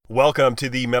Welcome to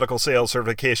the Medical Sales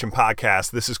Certification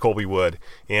Podcast. This is Colby Wood,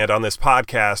 and on this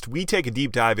podcast, we take a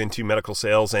deep dive into medical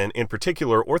sales and, in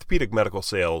particular, orthopedic medical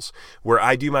sales, where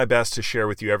I do my best to share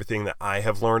with you everything that I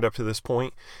have learned up to this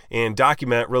point and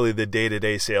document really the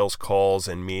day-to-day sales calls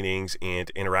and meetings and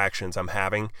interactions I'm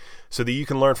having so that you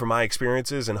can learn from my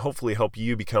experiences and hopefully help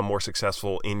you become more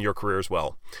successful in your career as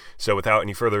well. So without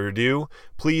any further ado,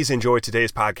 please enjoy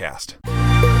today's podcast.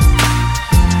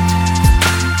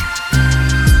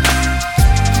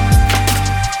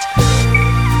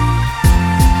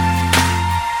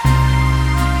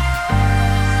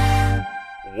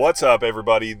 What's up,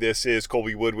 everybody? This is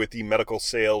Colby Wood with the Medical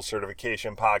Sales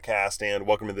Certification Podcast, and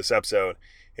welcome to this episode.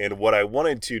 And what I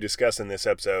wanted to discuss in this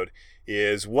episode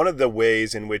is one of the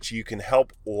ways in which you can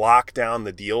help lock down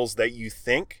the deals that you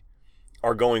think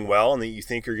are going well and that you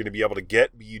think you're going to be able to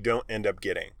get, but you don't end up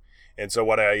getting. And so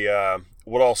what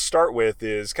I'll start with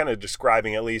is kind of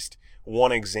describing at least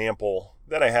one example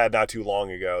that I had not too long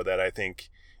ago that I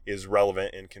think is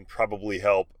relevant and can probably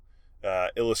help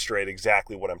illustrate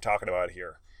exactly what I'm talking about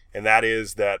here. And that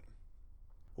is that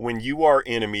when you are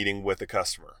in a meeting with a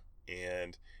customer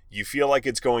and you feel like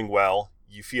it's going well,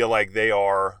 you feel like they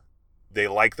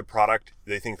like the product,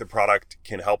 they think the product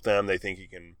can help them, they think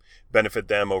it can benefit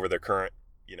them over their current,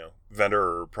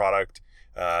 vendor or product,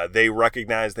 they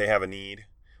recognize they have a need,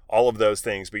 all of those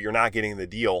things, but you're not getting the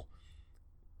deal.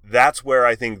 That's where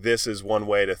I think this is one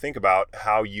way to think about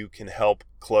how you can help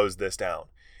close this down.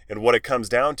 And what it comes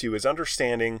down to is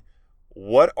understanding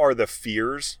what are the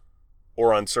fears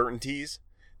or uncertainties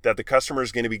that the customer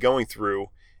is going to be going through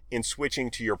in switching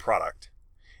to your product.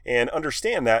 And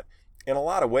understand that in a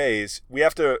lot of ways, we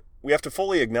have to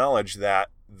fully acknowledge that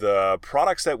the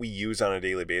products that we use on a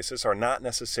daily basis are not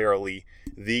necessarily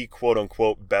the quote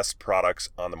unquote best products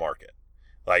on the market.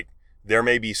 Like there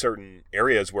may be certain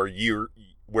areas where you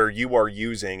are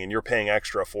using and you're paying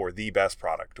extra for the best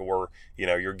product, or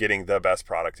you're getting the best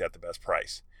product at the best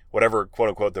price, whatever quote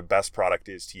unquote the best product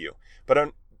is to you.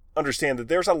 But understand that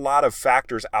there's a lot of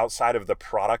factors outside of the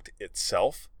product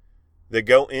itself that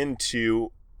go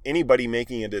into anybody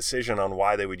making a decision on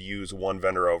why they would use one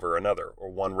vendor over another,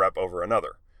 or one rep over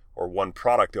another, or one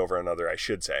product over another, I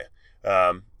should say.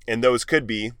 And those could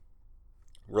be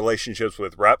relationships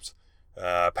with reps,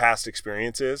 past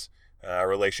experiences,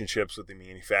 relationships with the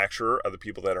manufacturer, other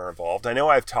people that are involved. I know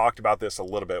I've talked about this a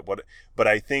little bit, but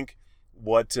I think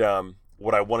what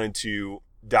I wanted to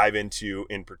dive into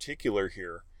in particular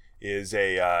here is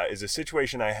a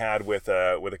situation I had with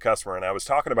a customer, and I was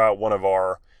talking about one of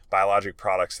our biologic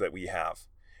products that we have,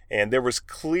 and there was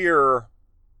clear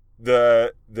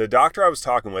the doctor I was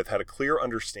talking with had a clear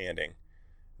understanding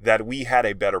that we had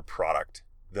a better product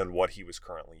than what he was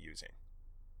currently using.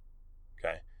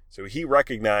 Okay. So he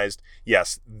recognized,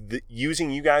 yes, using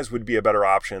you guys would be a better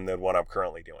option than what I'm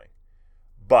currently doing.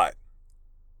 But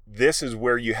this is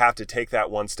where you have to take that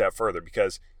one step further,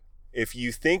 because if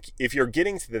you're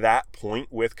getting to that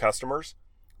point with customers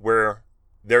where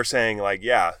they're saying like,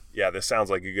 yeah, this sounds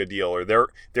like a good deal, or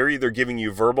they're either giving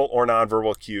you verbal or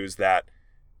nonverbal cues that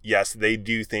yes, they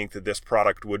do think that this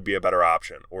product would be a better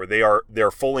option, or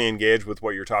they're fully engaged with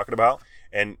what you're talking about,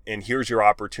 and here's your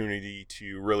opportunity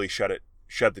to really shut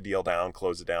the deal down,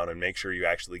 close it down, and make sure you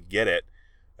actually get it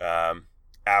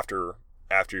after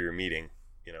your meeting,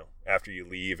 after you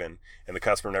leave and the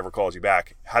customer never calls you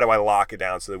back. How do I lock it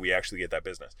down so that we actually get that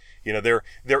business?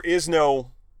 There is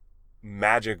no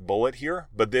magic bullet here,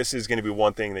 but this is going to be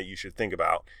one thing that you should think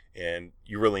about, and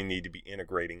you really need to be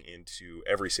integrating into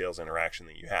every sales interaction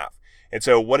that you have. And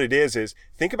so what it is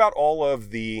think about all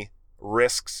of the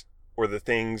risks or the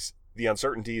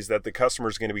uncertainties that the customer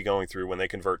is going to be going through when they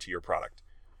convert to your product.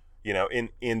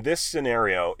 In this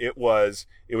scenario, it was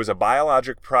a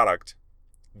biologic product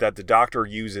that the doctor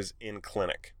uses in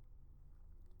clinic.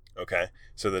 Okay,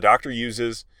 so the doctor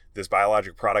uses this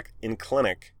biologic product in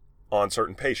clinic on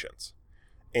certain patients.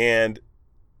 And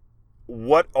I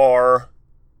would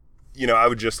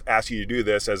just ask you to do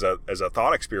this as a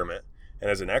thought experiment and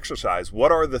as an exercise.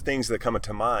 What are the things that come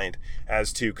to mind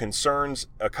as to concerns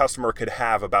a customer could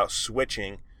have about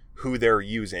switching who they're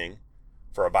using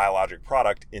for a biologic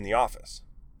product in the office?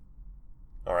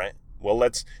 All right. Well,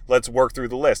 let's work through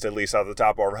the list, at least off the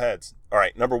top of our heads. All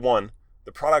right. Number one,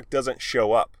 the product doesn't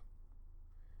show up.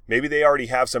 Maybe they already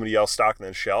have somebody else stocking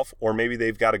the shelf, or maybe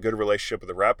they've got a good relationship with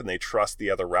the rep and they trust the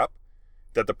other rep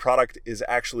that the product is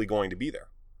actually going to be there.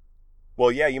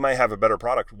 Well, yeah, you might have a better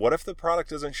product. What if the product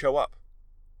doesn't show up?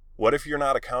 What if you're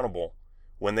not accountable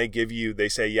when they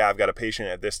say, yeah, I've got a patient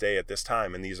at this day at this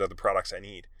time and these are the products I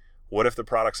need? What if the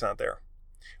product's not there?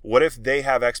 What if they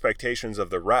have expectations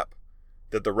of the rep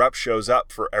that the rep shows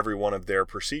up for every one of their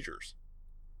procedures?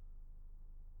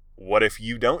 What if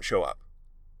you don't show up?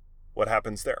 What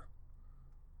happens there?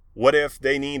 What if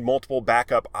they need multiple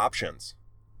backup options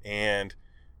and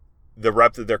the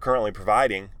rep that they're currently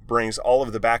providing brings all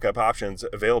of the backup options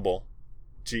available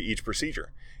to each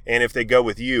procedure? And if they go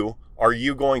with you, are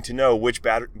you going to know which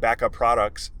backup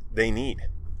products they need?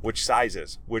 Which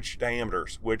sizes, which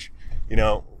diameters, which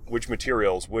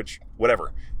materials, which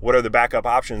whatever. What are the backup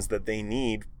options that they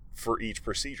need for each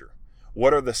procedure?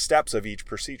 What are the steps of each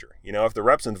procedure? If the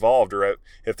rep's involved or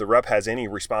if the rep has any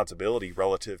responsibility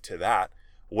relative to that,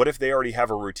 what if they already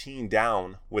have a routine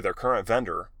down with their current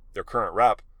vendor, their current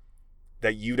rep,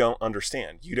 that you don't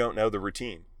understand? You don't know the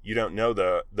routine. You don't know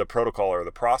the protocol or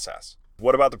the process.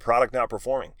 What about the product not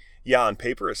performing? Yeah, on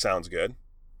paper it sounds good.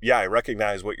 Yeah, I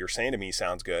recognize what you're saying to me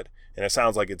sounds good, and it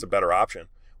sounds like it's a better option.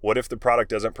 What if the product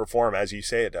doesn't perform as you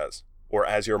say it does, or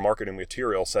as your marketing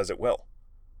material says it will?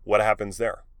 What happens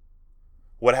there?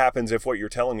 What happens if what you're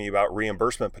telling me about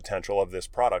reimbursement potential of this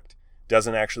product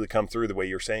doesn't actually come through the way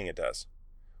you're saying it does,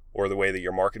 or the way that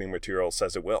your marketing material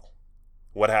says it will?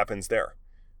 What happens there?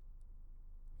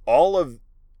 All of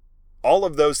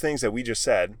those things that we just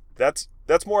said, that's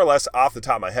more or less off the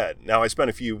top of my head. Now, I spent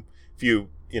a few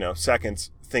seconds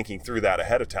thinking through that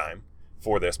ahead of time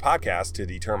for this podcast to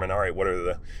determine, all right, what are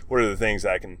the things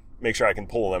that I can make sure I can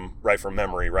pull them right from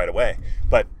memory right away.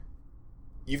 But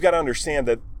you've got to understand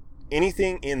that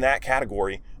anything in that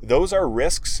category, those are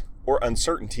risks or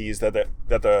uncertainties that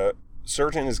the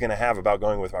surgeon is going to have about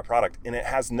going with my product, and it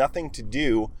has nothing to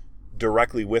do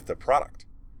directly with the product.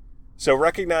 So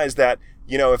recognize that,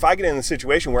 if I get in the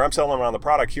situation where I'm selling around the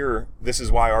product here, this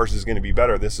is why ours is going to be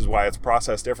better. This is why it's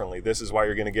processed differently. This is why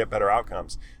you're going to get better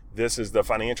outcomes. This is the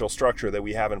financial structure that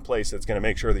we have in place that's going to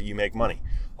make sure that you make money.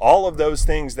 All of those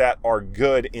things that are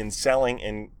good in selling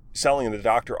the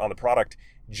doctor on the product,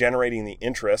 generating the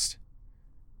interest,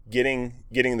 getting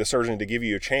the surgeon to give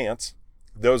you a chance,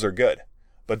 those are good.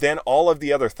 But then all of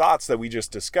the other thoughts that we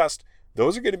just discussed,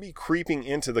 those are going to be creeping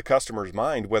into the customer's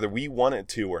mind, whether we want it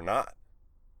to or not,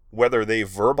 whether they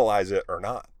verbalize it or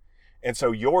not. And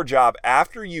so your job,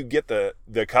 after you get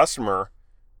the customer,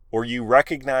 or you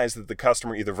recognize that the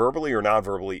customer, either verbally or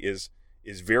non-verbally, is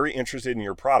very interested in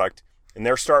your product, and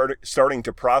they're starting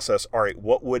to process, all right,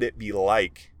 what would it be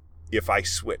like if I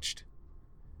switched?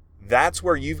 That's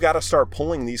where you've got to start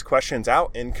pulling these questions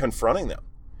out and confronting them.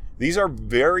 These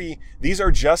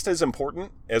are just as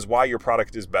important as why your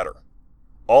product is better.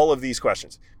 All of these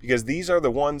questions, because these are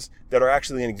the ones that are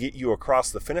actually going to get you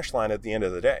across the finish line at the end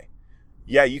of the day.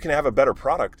 Yeah, you can have a better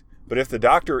product, but if the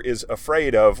doctor is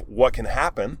afraid of what can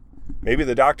happen, maybe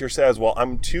the doctor says, well,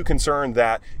 I'm too concerned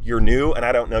that you're new and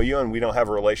I don't know you and we don't have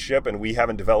a relationship and we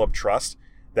haven't developed trust,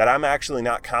 that I'm actually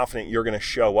not confident you're going to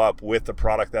show up with the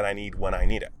product that I need when I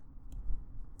need it.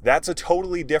 That's a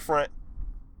totally different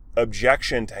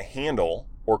objection to handle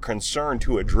or concern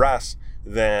to address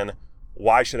than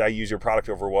why should I use your product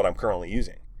over what I'm currently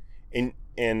using?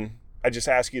 And I just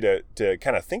ask you to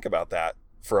kind of think about that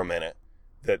for a minute,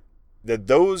 that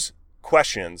those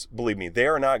questions, believe me, they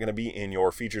are not going to be in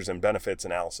your features and benefits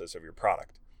analysis of your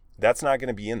product. That's not going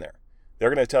to be in there.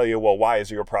 They're going to tell you, well, why is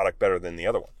your product better than the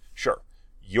other one? Sure.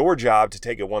 Your job to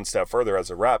take it one step further as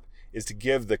a rep is to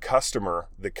give the customer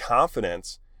the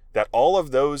confidence that all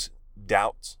of those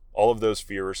doubts, all of those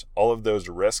fears, all of those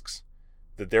risks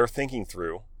that they're thinking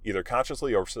through, either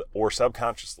consciously or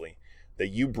subconsciously, that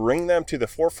you bring them to the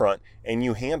forefront and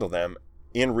you handle them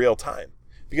in real time.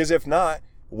 Because if not,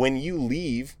 when you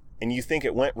leave and you think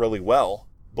it went really well,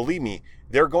 believe me,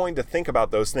 they're going to think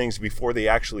about those things before they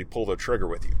actually pull the trigger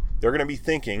with you. They're going to be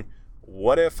thinking,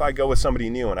 what if I go with somebody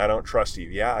new and I don't trust you?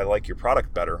 Yeah, I like your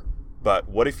product better, but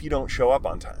what if you don't show up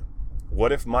on time?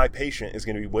 What if my patient is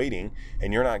going to be waiting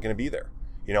and you're not going to be there?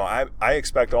 I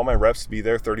expect all my reps to be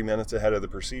there 30 minutes ahead of the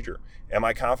procedure. Am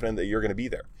I confident that you're going to be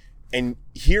there? And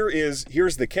here's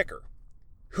the kicker.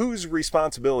 Whose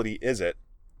responsibility is it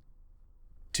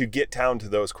to get down to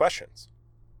those questions?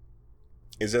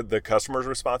 Is it the customer's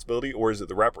responsibility or is it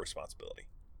the rep responsibility?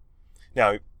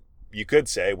 Now, you could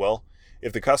say, well,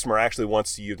 if the customer actually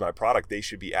wants to use my product, they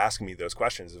should be asking me those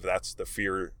questions if that's the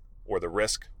fear or the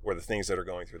risk or the things that are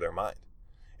going through their mind.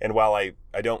 And while I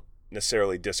don't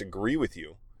necessarily disagree with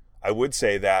you, I would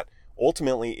say that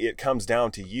ultimately it comes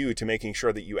down to you to making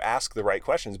sure that you ask the right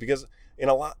questions, because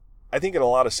I think in a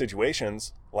lot of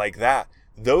situations like that,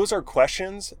 those are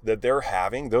questions that they're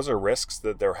having, those are risks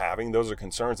that they're having, those are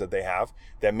concerns that they have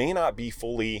that may not be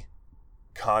fully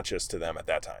conscious to them at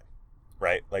that time,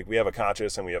 right? Like we have a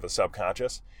conscious and we have a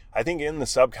subconscious. I think in the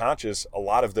subconscious, a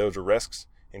lot of those risks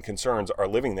and concerns are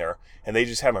living there and they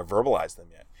just haven't verbalized them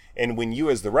yet. And when you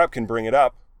as the rep can bring it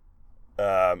up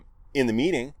in the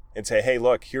meeting and say, hey,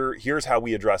 look, here's how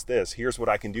we address this. Here's what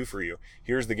I can do for you.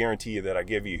 Here's the guarantee that I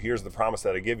give you. Here's the promise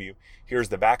that I give you. Here's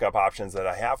the backup options that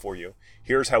I have for you.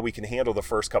 Here's how we can handle the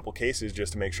first couple cases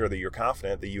just to make sure that you're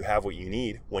confident that you have what you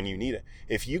need when you need it.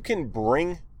 If you can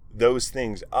bring those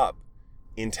things up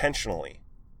intentionally,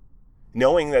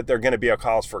 knowing that they're going to be a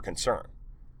cause for concern,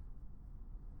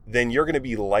 then you're going to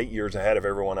be light years ahead of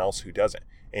everyone else who doesn't.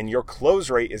 And your close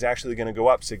rate is actually going to go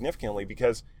up significantly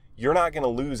because you're not going to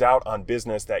lose out on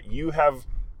business that you have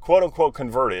quote unquote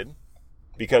converted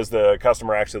because the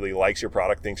customer actually likes your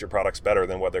product, thinks your product's better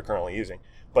than what they're currently using,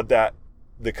 but that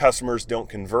the customers don't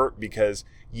convert because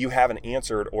you haven't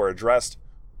answered or addressed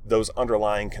those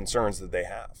underlying concerns that they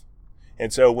have.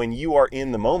 And so when you are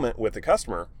in the moment with the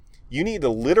customer, you need to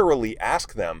literally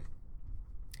ask them,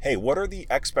 hey, what are the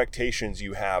expectations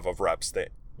you have of reps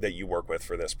that you work with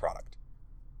for this product?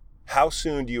 How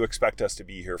soon do you expect us to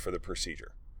be here for the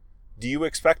procedure? Do you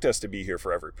expect us to be here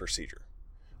for every procedure?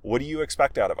 What do you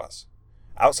expect out of us?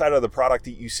 Outside of the product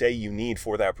that you say you need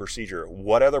for that procedure,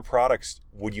 what other products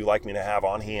would you like me to have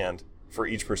on hand for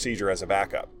each procedure as a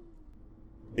backup?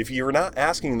 If you're not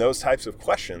asking those types of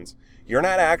questions, you're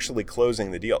not actually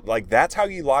closing the deal. Like, that's how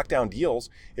you lock down deals,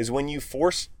 is when you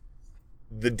force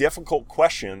the difficult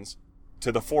questions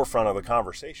to the forefront of the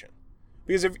conversation.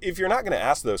 Because if you're not going to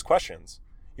ask those questions,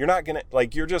 you're not going to,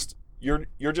 like, you're just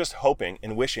hoping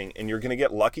and wishing, and you're going to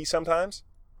get lucky sometimes,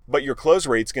 but your close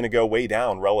rate's going to go way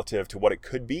down relative to what it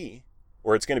could be,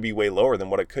 or it's going to be way lower than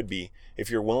what it could be if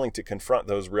you're willing to confront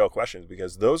those real questions,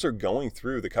 because those are going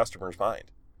through the customer's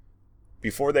mind.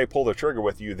 Before they pull the trigger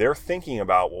with you, they're thinking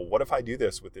about, well, what if I do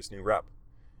this with this new rep?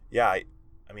 Yeah, I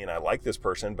mean, I like this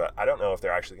person, but I don't know if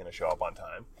they're actually going to show up on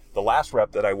time. The last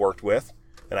rep that I worked with,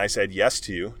 and I said yes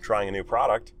to trying a new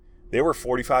product, they were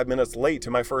 45 minutes late to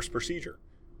my first procedure.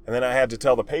 And then I had to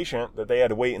tell the patient that they had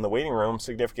to wait in the waiting room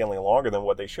significantly longer than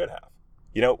what they should have.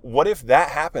 You know, what if that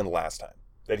happened last time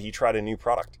that he tried a new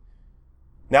product?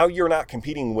 Now you're not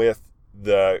competing with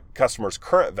the customer's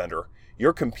current vendor.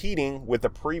 You're competing with the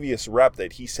previous rep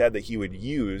that he said that he would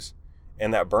use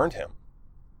and that burned him.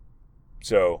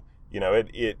 So, you know,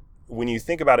 it when you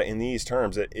think about it in these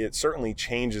terms, it certainly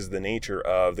changes the nature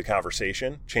of the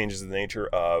conversation, changes the nature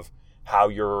of how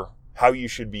you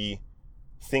should be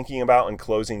thinking about and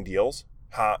closing deals,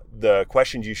 the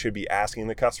questions you should be asking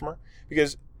the customer.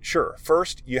 Because sure,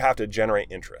 first you have to generate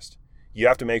interest. You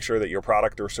have to make sure that your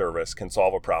product or service can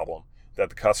solve a problem that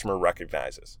the customer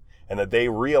recognizes, and that they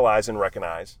realize and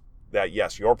recognize that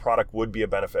yes, your product would be a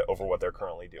benefit over what they're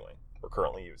currently doing or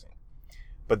currently using.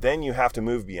 But then you have to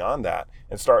move beyond that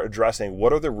and start addressing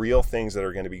what are the real things that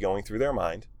are going to be going through their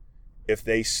mind if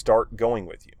they start going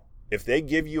with you. If they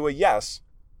give you a yes,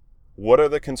 what are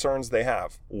the concerns they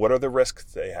have? What are the risks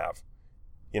they have?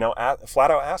 You know, flat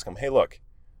out ask them, hey, look,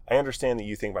 I understand that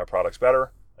you think my product's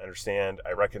better.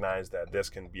 I recognize that this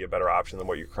can be a better option than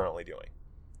what you're currently doing.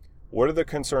 What are the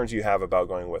concerns you have about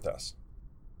going with us?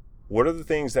 What are the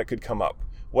things that could come up?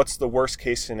 What's the worst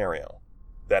case scenario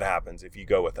that happens if you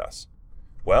go with us?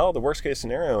 Well, the worst case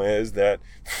scenario is that,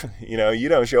 you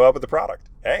don't show up with the product.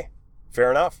 Hey, fair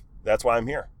enough. That's why I'm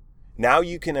here. Now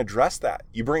you can address that.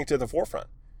 You bring it to the forefront.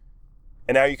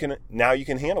 And now you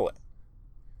can handle it.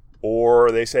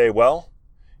 Or they say, well,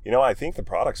 I think the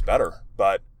product's better,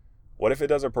 but what if it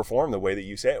doesn't perform the way that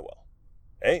you say it will?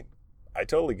 Hey, I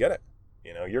totally get it.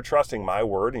 You're trusting my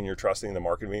word, and you're trusting the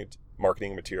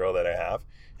marketing material that I have,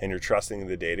 and you're trusting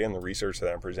the data and the research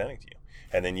that I'm presenting to you.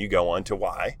 And then you go on to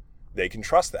why they can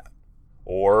trust that.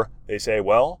 Or they say,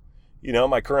 well,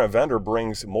 my current vendor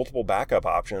brings multiple backup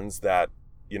options that,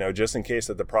 just in case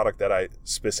that the product that I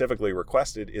specifically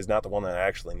requested is not the one that I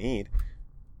actually need,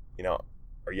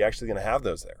 are you actually going to have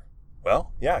those there?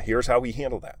 Well, yeah, here's how we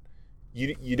handle that.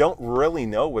 You don't really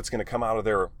know what's going to come out of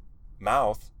their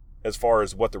mouth as far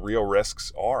as what the real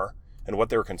risks are and what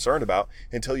they're concerned about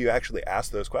until you actually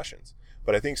ask those questions.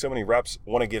 But I think so many reps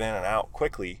want to get in and out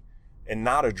quickly and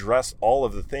not address all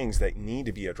of the things that need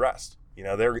to be addressed.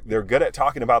 They're good at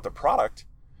talking about the product.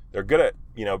 They're good at,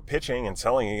 pitching and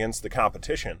selling against the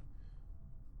competition,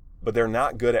 but they're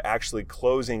not good at actually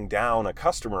closing down a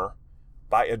customer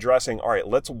by addressing, all right,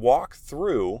 let's walk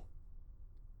through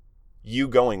you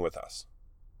going with us.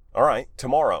 All right,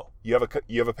 tomorrow you have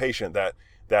a patient that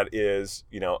is,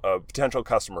 a potential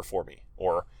customer for me,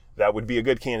 or that would be a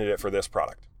good candidate for this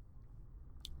product.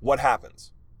 What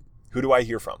happens? Who do I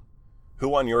hear from?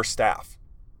 Who on your staff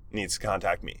needs to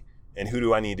contact me? And who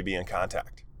do I need to be in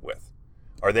contact with?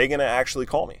 Are they going to actually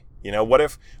call me? What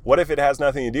if it has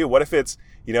nothing to do? What if it's,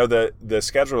 the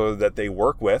scheduler that they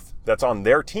work with that's on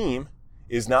their team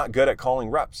is not good at calling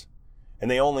reps.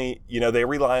 And they only, they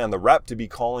rely on the rep to be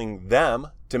calling them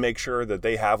to make sure that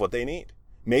they have what they need.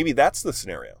 Maybe that's the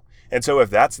scenario. And so if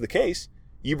that's the case,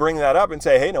 you bring that up and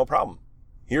say, hey, no problem.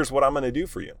 Here's what I'm going to do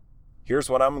for you. Here's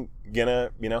what I'm going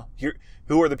to,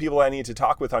 who are the people I need to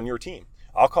talk with on your team?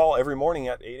 I'll call every morning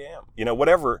at 8 a.m.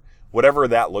 Whatever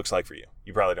that looks like for you.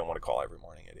 You probably don't want to call every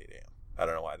morning at 8 a.m. I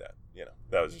don't know why that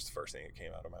was just the first thing that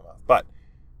came out of my mouth. But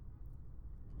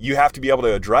you have to be able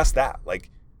to address that. Like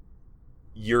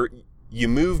you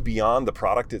move beyond the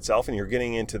product itself and you're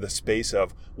getting into the space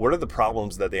of what are the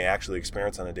problems that they actually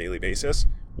experience on a daily basis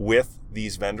with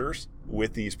these vendors,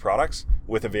 with these products,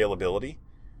 with availability.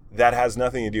 That has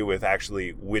nothing to do with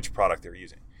actually which product they're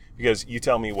using. Because you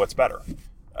tell me what's better.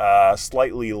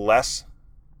 Slightly less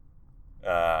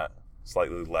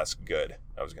good,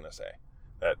 I was going to say.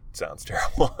 That sounds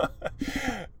terrible.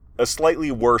 A slightly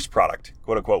worse product,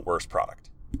 quote unquote worse product,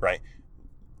 right?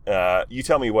 You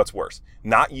tell me what's worse,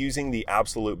 not using the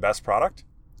absolute best product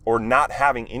or not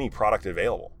having any product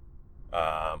available.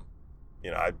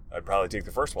 I'd probably take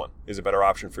the first one is a better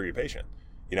option for your patient.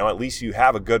 At least you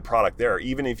have a good product there,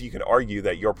 even if you can argue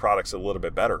that your product's a little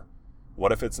bit better.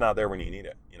 What if it's not there when you need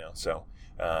it? So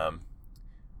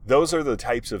those are the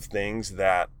types of things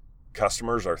that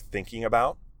customers are thinking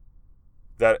about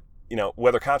that,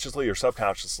 whether consciously or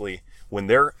subconsciously, when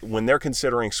they're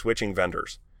considering switching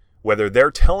vendors, whether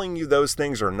they're telling you those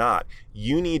things or not,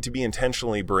 you need to be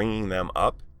intentionally bringing them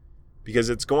up because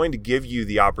it's going to give you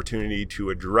the opportunity to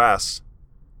address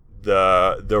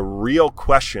the real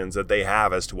questions that they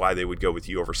have as to why they would go with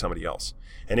you over somebody else.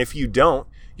 And if you don't,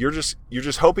 you're just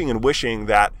hoping and wishing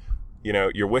that,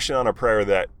 you're wishing on a prayer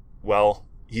that, well,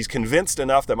 he's convinced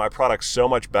enough that my product's so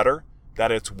much better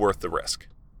that it's worth the risk.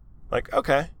 Like,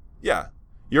 okay, yeah,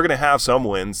 you're going to have some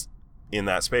wins in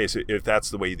that space if that's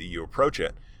the way that you approach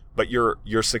it. But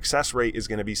your success rate is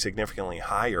going to be significantly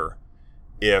higher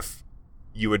if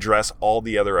you address all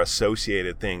the other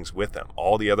associated things with them,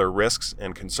 all the other risks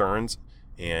and concerns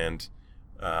and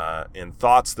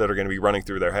thoughts that are going to be running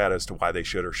through their head as to why they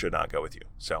should or should not go with you.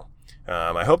 So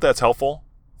I hope that's helpful,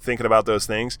 thinking about those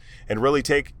things, and really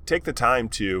take the time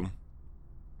to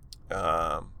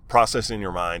process in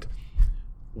your mind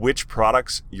which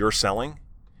products you're selling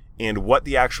and what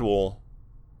the actual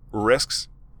risks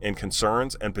and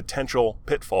concerns and potential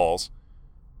pitfalls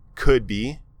could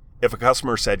be if a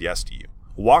customer said yes to you.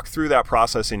 Walk through that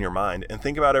process in your mind and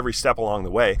think about every step along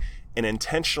the way and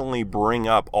intentionally bring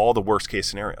up all the worst case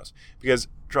scenarios. Because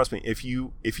trust me, if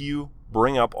you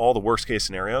bring up all the worst case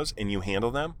scenarios and you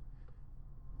handle them,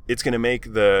 it's going to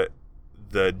make the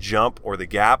jump or the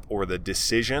gap or the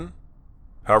decision,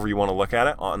 however you want to look at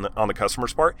it, on the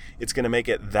customer's part, it's going to make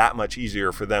it that much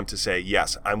easier for them to say,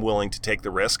 yes, I'm willing to take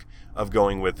the risk of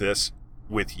going with this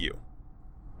with you,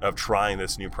 of trying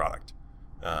this new product.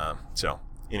 So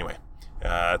anyway,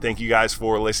 thank you guys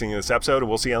for listening to this episode, and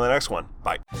we'll see you on the next one.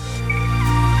 Bye.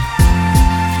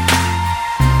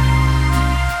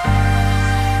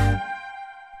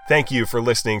 Thank you for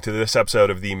listening to this episode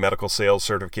of the Medical Sales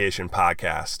Certification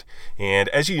Podcast. And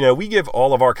as you know, we give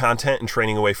all of our content and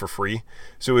training away for free.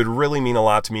 So it would really mean a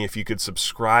lot to me if you could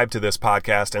subscribe to this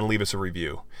podcast and leave us a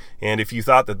review. And if you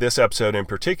thought that this episode in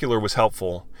particular was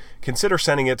helpful, consider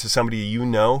sending it to somebody you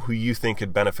know who you think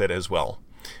could benefit as well.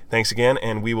 Thanks again,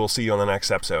 and we will see you on the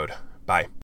next episode. Bye.